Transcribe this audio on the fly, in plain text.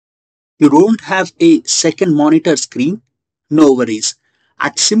You don't have a second monitor screen? No worries.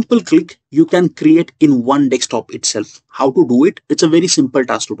 At simple click, you can create in one desktop itself. How to do it? It's a very simple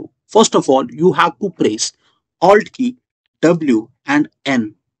task to do. First of all, you have to press Alt key, W and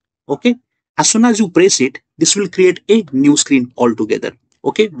N. Okay. As soon as you press it, this will create a new screen altogether.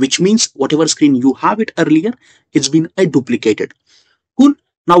 Okay. Which means whatever screen you have it earlier, it's been a duplicated. Cool.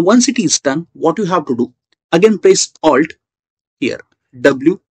 Now, once it is done, what you have to do? Again, press Alt here,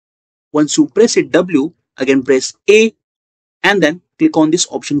 W. Once you press it W, again press A and then click on this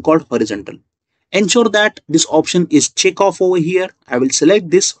option called horizontal. Ensure that this option is check off over here. I will select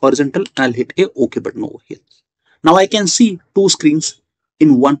this horizontal and I'll hit a OK button over here. Now I can see two screens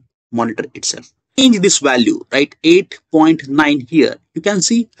in one monitor itself. Change this value, right? 8.9 here. You can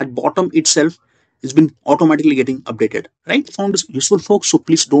see at bottom itself it's been automatically getting updated, right? Found this useful, folks. So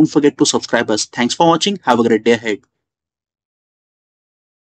please don't forget to subscribe us. Thanks for watching. Have a great day ahead.